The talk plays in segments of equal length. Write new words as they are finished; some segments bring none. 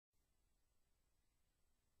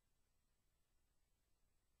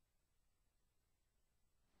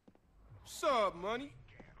What's up, money?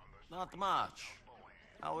 Not much.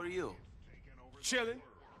 How are you? Chilling.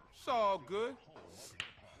 It's all good.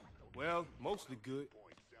 Well, mostly good.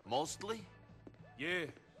 Mostly? Yeah,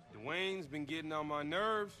 Dwayne's been getting on my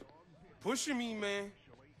nerves. Pushing me, man.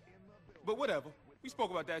 But whatever. We spoke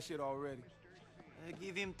about that shit already.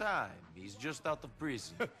 Give him time. He's just out of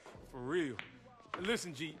prison. For real.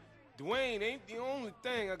 Listen, G, Dwayne ain't the only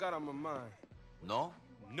thing I got on my mind. No?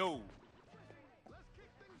 No.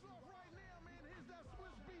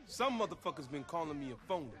 Some motherfuckers been calling me a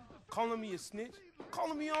phony, calling me a snitch,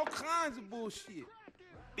 calling me all kinds of bullshit.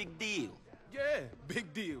 Big deal. Yeah,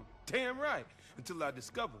 big deal. Damn right. Until I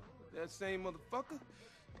discover that same motherfucker,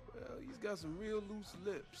 well, he's got some real loose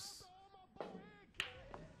lips.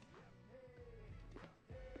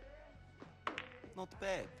 Not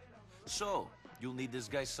bad. So, you'll need this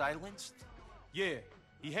guy silenced? Yeah,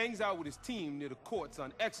 he hangs out with his team near the courts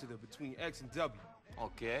on Exeter between X and W.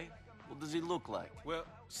 Okay. What does he look like? Well,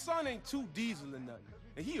 son ain't too diesel or nothing,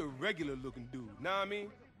 and he a regular looking dude, know what I mean?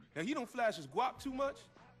 Now, he don't flash his guap too much,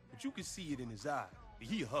 but you can see it in his eye.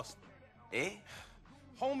 He a hustler. Eh?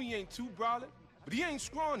 Homie ain't too brolic, but he ain't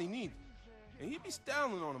scrawny neither. And he be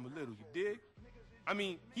styling on him a little, you dig? I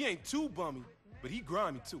mean, he ain't too bummy, but he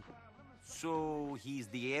grimy too. So, he's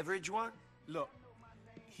the average one? Look,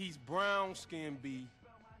 he's brown skin B.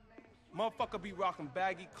 Motherfucker be rocking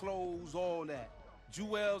baggy clothes, all that.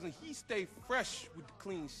 Jewels, and he stay fresh with the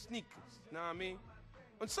clean sneakers, know what I mean?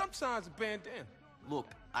 And sometimes a bandana. Look,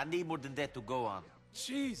 I need more than that to go on.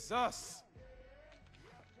 Jesus!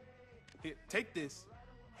 Here, take this,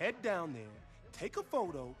 head down there, take a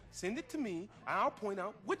photo, send it to me, and I'll point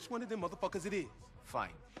out which one of them motherfuckers it is.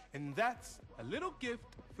 Fine. And that's a little gift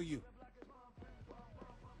for you.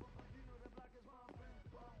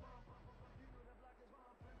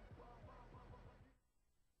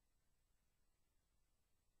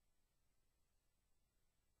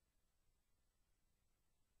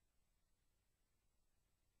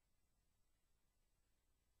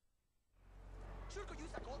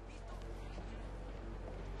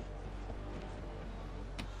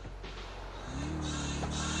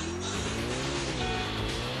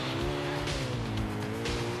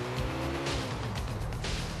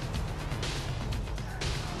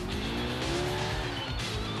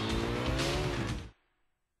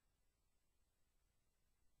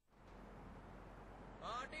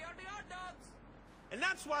 And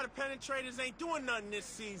that's why the penetrators ain't doing nothing this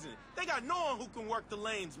season. They got no one who can work the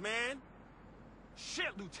lanes, man.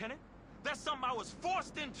 Shit, Lieutenant. That's something I was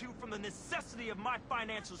forced into from the necessity of my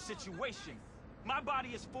financial situation. My body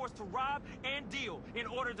is forced to rob and deal in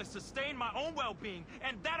order to sustain my own well-being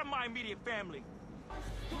and that of my immediate family.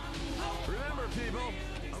 Remember, people,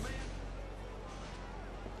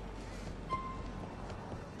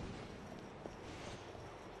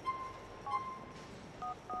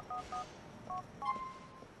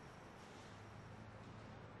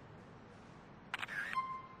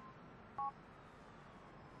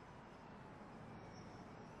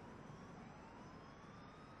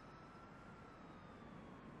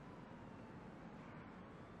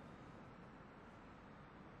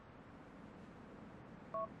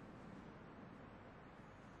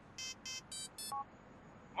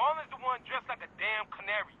 Marlon's the one dressed like a damn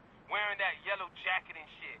canary, wearing that yellow jacket and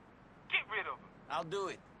shit. Get rid of him. I'll do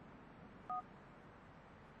it.